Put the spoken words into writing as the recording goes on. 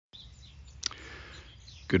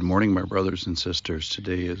Good morning, my brothers and sisters.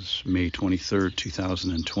 Today is May 23rd,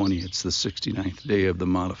 2020. It's the 69th day of the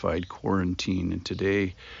modified quarantine, and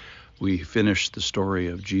today we finish the story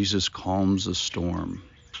of Jesus calms a storm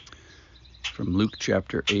from Luke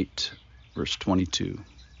chapter 8, verse 22.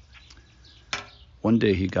 One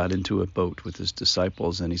day he got into a boat with his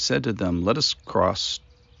disciples, and he said to them, "Let us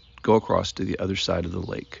go across to the other side of the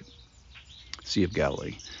lake, Sea of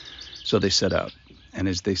Galilee." So they set out, and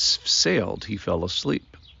as they sailed, he fell asleep.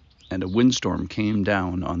 And a windstorm came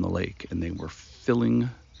down on the lake, and they were filling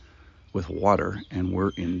with water and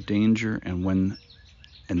were in danger. And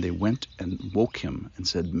they went and woke him and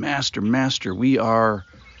said, "Master, Master, we are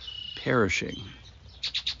perishing."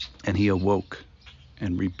 And he awoke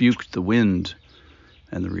and rebuked the wind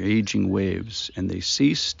and the raging waves, and they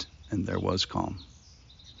ceased, and there was calm.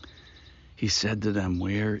 He said to them,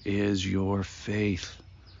 "Where is your faith?"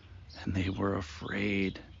 And they were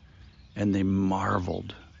afraid, and they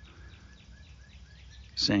marveled,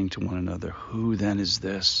 saying to one another, "Who then is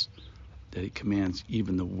this, that he commands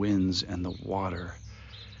even the winds and the water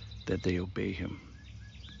that they obey him?"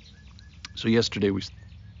 So yesterday we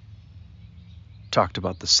talked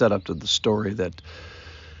about the setup of the story, that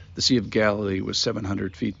the Sea of Galilee was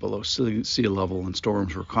 700 feet below sea level, and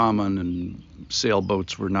storms were common, and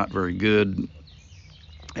sailboats were not very good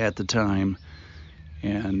at the time.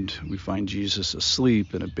 And we find Jesus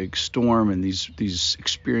asleep in a big storm, and these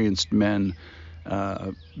experienced men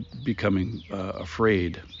becoming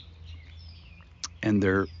afraid. And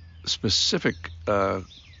their specific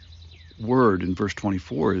word in verse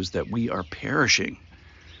 24 is that we are perishing.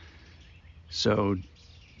 So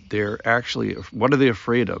they're actually, what are they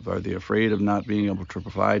afraid of? Are they afraid of not being able to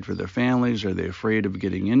provide for their families? Are they afraid of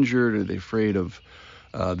getting injured? Are they afraid of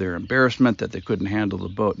their embarrassment that they couldn't handle the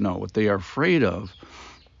boat? No, what they are afraid of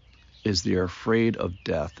is they are afraid of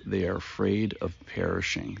death. They are afraid of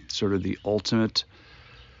perishing. Sort of the ultimate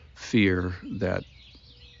fear that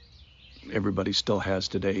everybody still has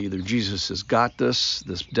today. Either Jesus has got this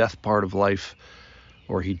death part of life,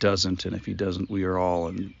 or he doesn't. And if he doesn't, we are all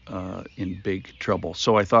in big trouble.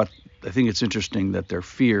 So I think it's interesting that their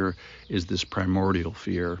fear is this primordial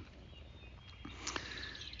fear.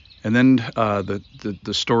 And then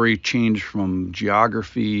the story changed from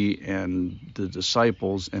geography and the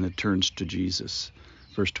disciples, and it turns to Jesus.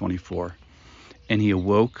 Verse 24. And he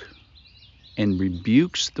awoke and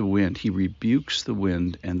rebukes the wind. He rebukes the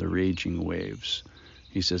wind and the raging waves.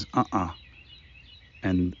 He says,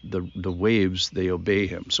 And the waves, they obey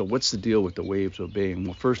him. So what's the deal with the waves obeying?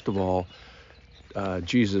 Well, first of all,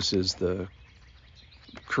 Jesus is the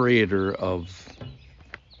creator of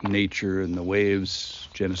nature and the waves.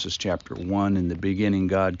 Genesis chapter 1, in the beginning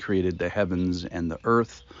God created the heavens and the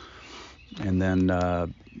earth. And then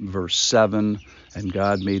verse 7, and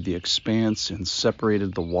God made the expanse and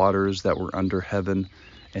separated the waters that were under heaven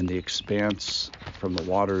and the expanse from the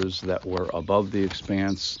waters that were above the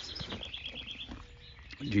expanse.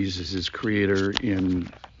 Jesus is creator in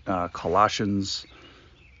Colossians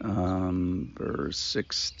verse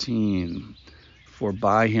 16. For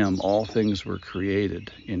by him all things were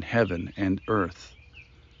created in heaven and earth.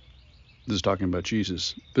 This is talking about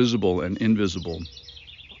Jesus, visible and invisible,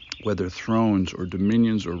 whether thrones or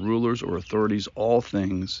dominions or rulers or authorities, all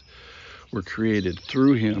things were created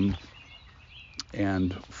through him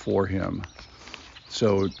and for him.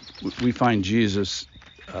 So we find Jesus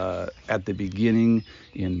at the beginning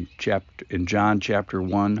in John chapter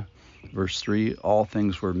 1, verse 3, all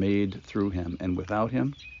things were made through him, and without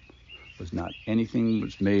him was not anything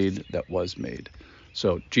was made that was made.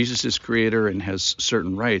 So Jesus is creator and has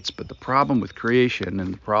certain rights, but the problem with creation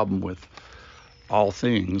and the problem with all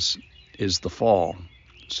things is the fall.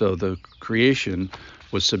 So the creation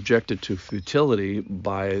was subjected to futility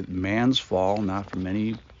by man's fall, not from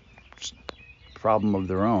any problem of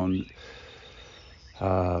their own.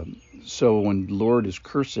 So when the Lord is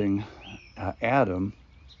cursing Adam,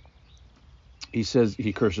 he says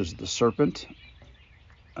he curses the serpent,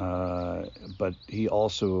 but he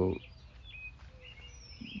also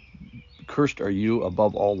cursed are you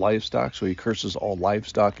above all livestock. So he curses all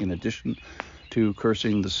livestock in addition to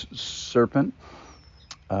cursing the serpent.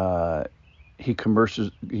 He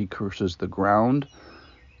curses the ground.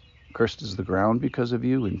 Cursed is the ground because of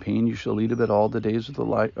you. In pain you shall eat of it all the days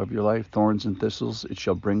of your life. Thorns and thistles it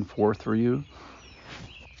shall bring forth for you.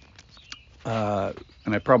 And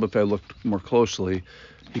if I looked more closely,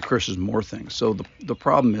 he curses more things. So the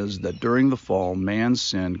problem is that during the fall, man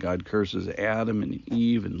sinned. God curses Adam and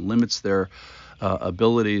Eve and limits their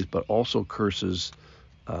abilities, but also curses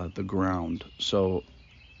the ground. So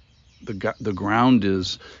the ground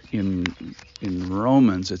is in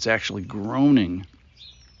Romans, it's actually groaning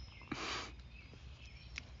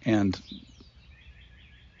And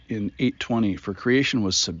in 8:20, for creation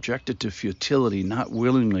was subjected to futility, not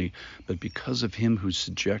willingly, but because of him who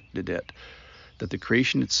subjected it, that the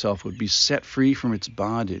creation itself would be set free from its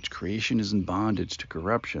bondage. Creation is in bondage to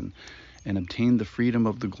corruption, and obtain the freedom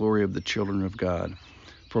of the glory of the children of God.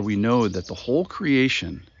 For we know that the whole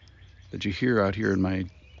creation that you hear out here in my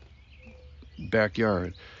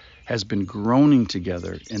backyard has been groaning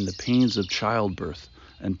together in the pains of childbirth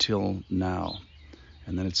until now.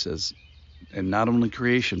 And then it says, and not only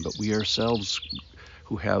creation, but we ourselves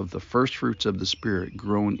who have the first fruits of the Spirit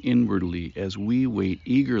groan inwardly as we wait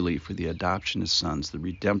eagerly for the adoption as sons, the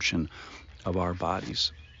redemption of our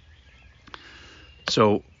bodies.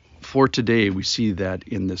 So for today, we see that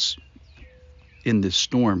in this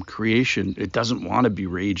storm, creation, it doesn't want to be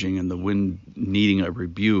raging and the wind needing a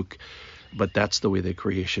rebuke, but that's the way that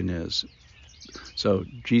creation is. So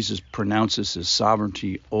Jesus pronounces his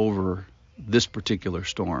sovereignty over this particular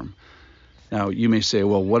storm. Now, you may say,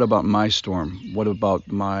 well, what about my storm? What about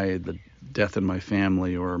the death in my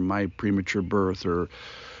family, or my premature birth, or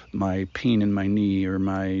my pain in my knee, or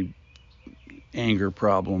my anger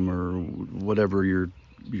problem, or whatever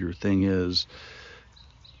your thing is?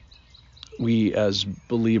 We as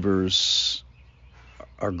believers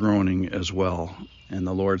are groaning as well. And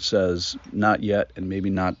the Lord says, not yet, and maybe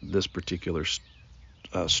not this particular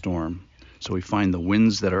storm. So we find the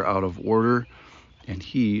winds that are out of order, and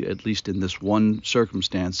he, at least in this one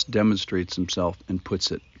circumstance, demonstrates himself and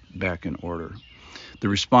puts it back in order. The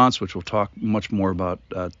response, which we'll talk much more about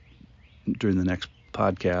during the next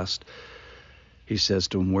podcast, he says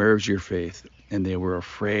to them, where is your faith? And they were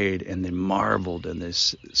afraid, and they marveled, and they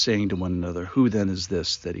saying to one another, who then is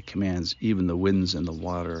this that he commands even the winds and the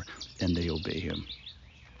water, and they obey him?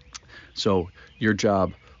 So your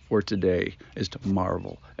job for today is to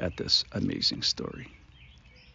marvel at this amazing story.